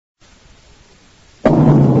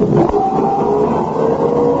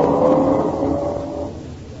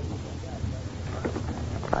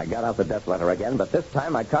out the death letter again, but this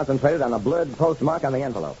time I concentrated on a blurred postmark on the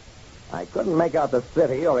envelope. I couldn't make out the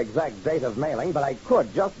city or exact date of mailing, but I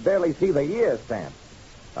could just barely see the year stamp.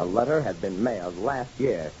 The letter had been mailed last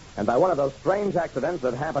year, and by one of those strange accidents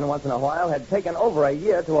that happen once in a while, had taken over a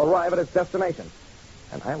year to arrive at its destination.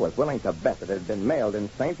 And I was willing to bet that it had been mailed in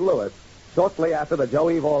St. Louis shortly after the Joe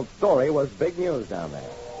Ewald story was big news down there.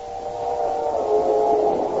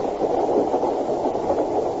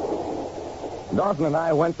 Dawson and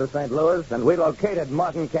I went to St. Louis, and we located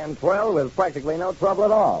Martin Cantrell with practically no trouble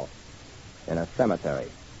at all. In a cemetery.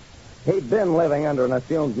 He'd been living under an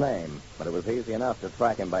assumed name, but it was easy enough to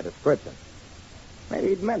track him by description. Maybe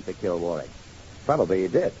he'd meant to kill Warwick. Probably he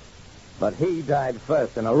did. But he died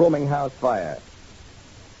first in a rooming house fire.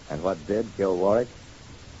 And what did kill Warwick?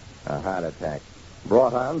 A heart attack,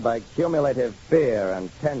 brought on by cumulative fear and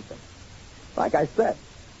tension. Like I said,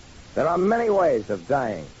 there are many ways of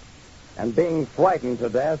dying, and being frightened to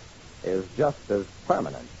death is just as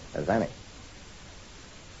permanent as any.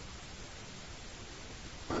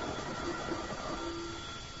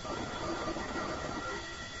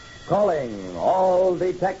 Calling all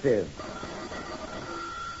detectives.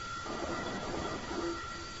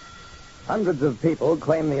 Hundreds of people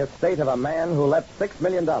claim the estate of a man who left $6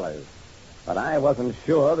 million. But I wasn't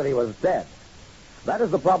sure that he was dead. That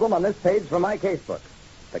is the problem on this page from my casebook.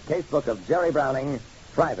 The casebook of Jerry Browning,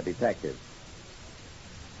 private detective.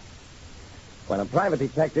 When a private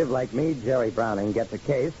detective like me, Jerry Browning, gets a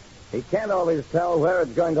case, he can't always tell where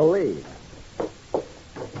it's going to lead.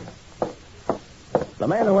 The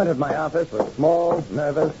man who entered my office was small,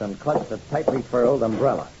 nervous, and clutched a tightly furled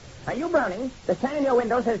umbrella. Are you Browning? The sign in your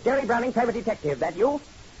window says Jerry Browning, private detective. That you?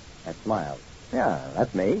 I smiled. Yeah,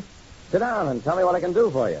 that's me. Sit down and tell me what I can do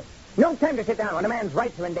for you. No time to sit down when a man's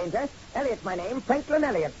rights are in danger. Elliott's my name, Franklin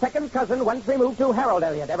Elliott, second cousin once removed to Harold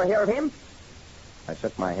Elliott. Ever hear of him? I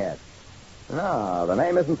shook my head. No, the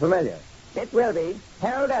name isn't familiar. It will be.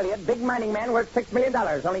 Harold Elliott, big mining man, worth $6 million,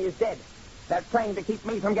 only he's dead. They're trying to keep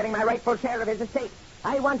me from getting my rightful share of his estate.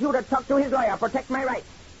 I want you to talk to his lawyer, protect my rights.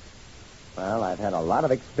 Well, I've had a lot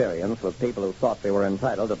of experience with people who thought they were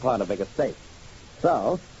entitled to part of big estate.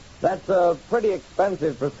 So, that's a pretty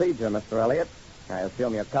expensive procedure, Mr. Elliott. I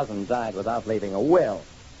assume your cousin died without leaving a will.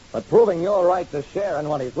 But proving your right to share in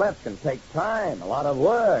what he's left can take time, a lot of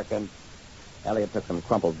work, and... Elliott took some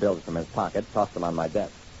crumpled bills from his pocket, tossed them on my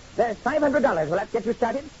desk. There's $500. Will that get you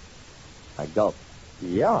started? I gulped.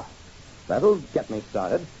 Yeah, that'll get me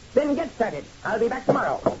started. Then get started. I'll be back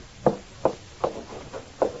tomorrow.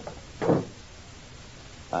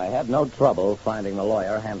 I had no trouble finding the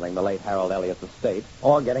lawyer handling the late Harold Elliott's estate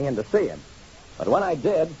or getting in to see him. But when I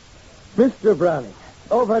did... Mr. Browning,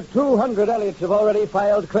 over 200 Elliots have already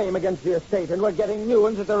filed claim against the estate, and we're getting new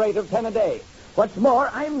ones at the rate of 10 a day. What's more,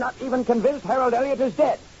 I'm not even convinced Harold Elliott is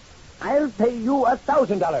dead. I'll pay you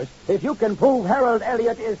 $1,000 if you can prove Harold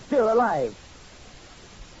Elliott is still alive.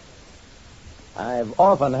 I've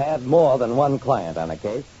often had more than one client on a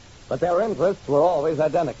case, but their interests were always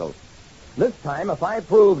identical. This time, if I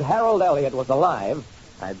proved Harold Elliott was alive,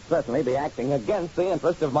 I'd certainly be acting against the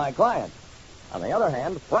interest of my client. On the other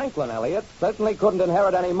hand, Franklin Elliott certainly couldn't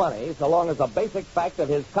inherit any money so long as the basic fact of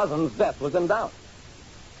his cousin's death was in doubt.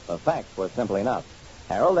 The facts were simple enough.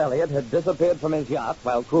 Harold Elliott had disappeared from his yacht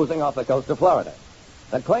while cruising off the coast of Florida.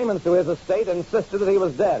 The claimants to his estate insisted that he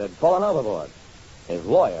was dead, had fallen overboard. His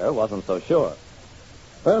lawyer wasn't so sure.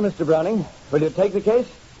 Well, Mr. Browning, will you take the case?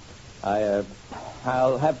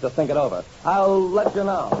 I'll have to think it over. I'll let you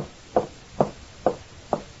know.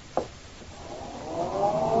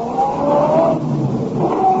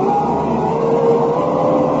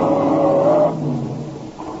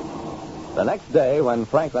 The next day, when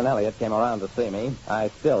Franklin Elliott came around to see me, I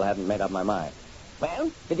still hadn't made up my mind.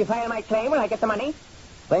 Well, did you file my claim when I get the money?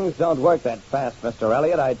 Things don't work that fast, Mr.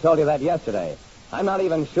 Elliott. I told you that yesterday. I'm not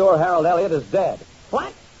even sure Harold Elliott is dead.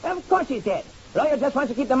 What? Of course he's dead. Lawyer just wants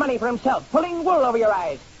to keep the money for himself, pulling wool over your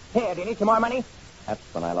eyes. Here, do you need some more money? That's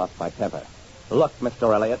when I lost my temper. Look,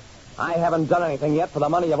 Mr. Elliott, I haven't done anything yet for the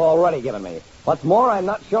money you've already given me. What's more, I'm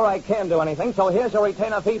not sure I can do anything, so here's your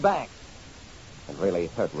retainer fee back. It really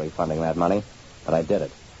hurt refunding that money, but I did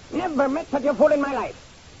it. Never met such a fool in my life.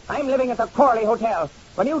 I'm living at the Corley Hotel.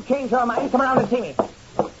 When you change your mind, come around and see me.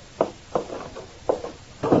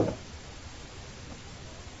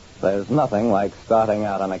 There's nothing like starting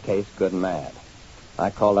out on a case good and mad. I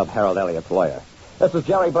called up Harold Elliott's lawyer. This is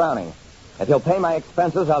Jerry Browning. If you'll pay my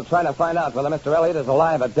expenses, I'll try to find out whether Mr. Elliott is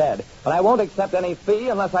alive or dead. But I won't accept any fee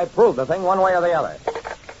unless I prove the thing one way or the other.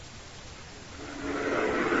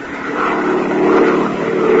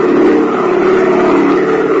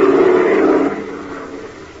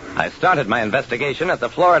 I started my investigation at the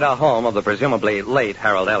Florida home of the presumably late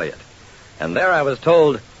Harold Elliott. And there I was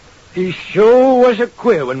told, he sure was a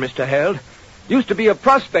queer one, Mr. Harold. Used to be a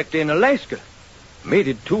prospector in Alaska. Made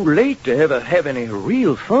it too late to ever have any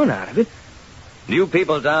real fun out of it. "You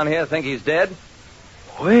people down here think he's dead?"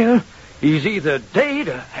 Well, he's either dead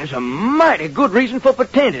or has a mighty good reason for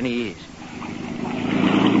pretending he is.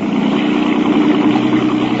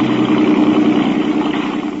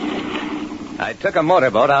 I took a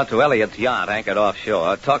motorboat out to Elliott's yacht anchored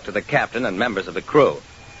offshore, talked to the captain and members of the crew.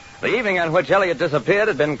 The evening on which Elliott disappeared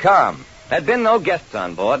had been calm. There had been no guests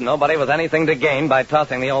on board, nobody with anything to gain by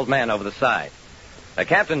tossing the old man over the side. The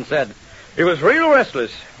captain said, "He was real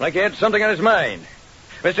restless, like he had something on his mind.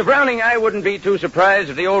 Mr. Browning, I wouldn't be too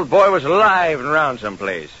surprised if the old boy was alive and around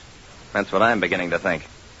someplace." "That's what I'm beginning to think.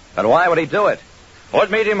 But why would he do it?"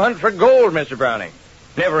 "What made him hunt for gold, Mr. Browning?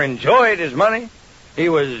 Never enjoyed his money. He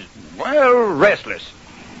was, well, restless."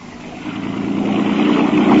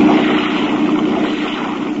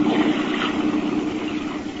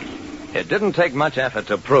 It didn't take much effort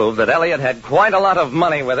to prove that Elliott had quite a lot of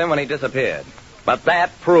money with him when he disappeared. But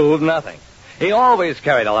that proved nothing. He always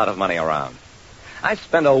carried a lot of money around. I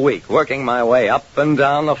spent a week working my way up and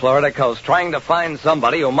down the Florida coast trying to find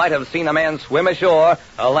somebody who might have seen a man swim ashore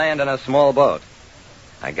or land in a small boat.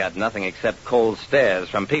 I got nothing except cold stares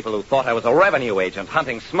from people who thought I was a revenue agent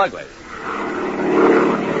hunting smugglers.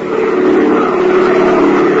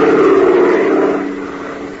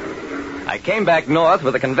 I came back north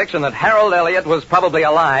with the conviction that Harold Elliott was probably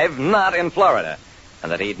alive, not in Florida,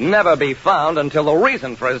 and that he'd never be found until the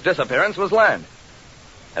reason for his disappearance was learned.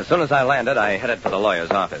 As soon as I landed, I headed for the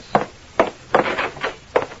lawyer's office.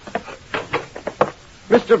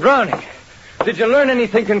 "Mr. Browning, did you learn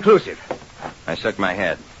anything conclusive?" I shook my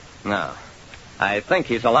head. "No. I think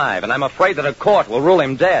he's alive, and I'm afraid that a court will rule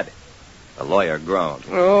him dead." The lawyer groaned.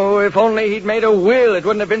 "Oh, if only he'd made a will, it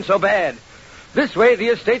wouldn't have been so bad. This way, the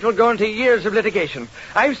estate will go into years of litigation.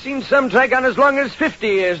 I've seen some drag on as long as 50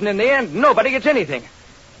 years, and in the end, nobody gets anything.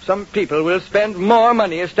 Some people will spend more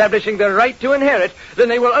money establishing their right to inherit than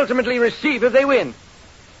they will ultimately receive if they win."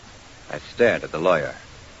 I stared at the lawyer.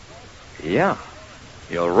 "Yeah,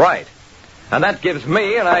 you're right. And that gives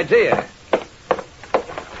me an idea."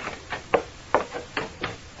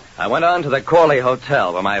 I went on to the Corley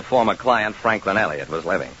Hotel where my former client, Franklin Elliott, was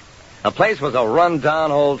living. The place was a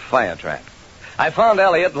run-down old fire trap. I found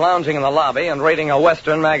Elliott lounging in the lobby and reading a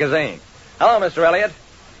Western magazine. "Hello, Mr. Elliott."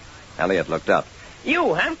 Elliott looked up.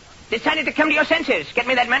 You, huh? Decided to come to your senses. Get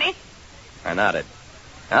me that money? I nodded.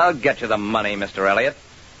 "I'll get you the money, Mr. Elliott.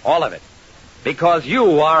 All of it. Because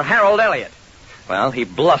you are Harold Elliott." Well, he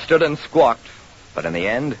blustered and squawked, but in the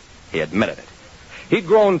end, he admitted it. He'd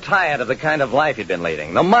grown tired of the kind of life he'd been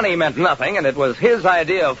leading. The money meant nothing, and it was his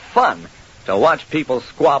idea of fun to watch people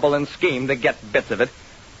squabble and scheme to get bits of it,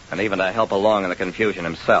 and even to help along in the confusion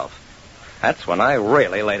himself. That's when I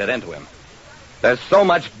really laid it into him. There's so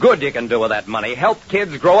much good you can do with that money. Help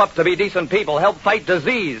kids grow up to be decent people. Help fight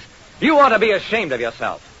disease. You ought to be ashamed of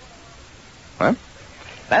yourself. Huh?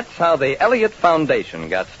 That's how the Elliott Foundation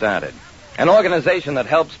got started. An organization that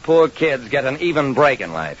helps poor kids get an even break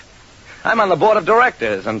in life. I'm on the board of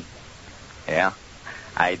directors, and, yeah,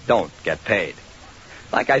 I don't get paid.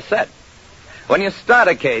 Like I said, when you start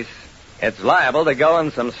a case, it's liable to go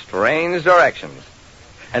in some strange directions.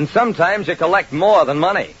 And sometimes you collect more than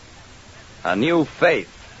money. A new faith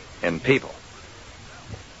in people.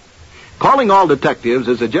 Calling All Detectives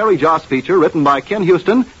is a Jerry Joss feature written by Ken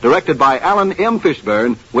Houston, directed by Alan M.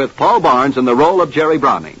 Fishburne, with Paul Barnes in the role of Jerry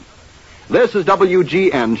Browning. This is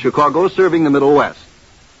WGN Chicago, serving the Middle West.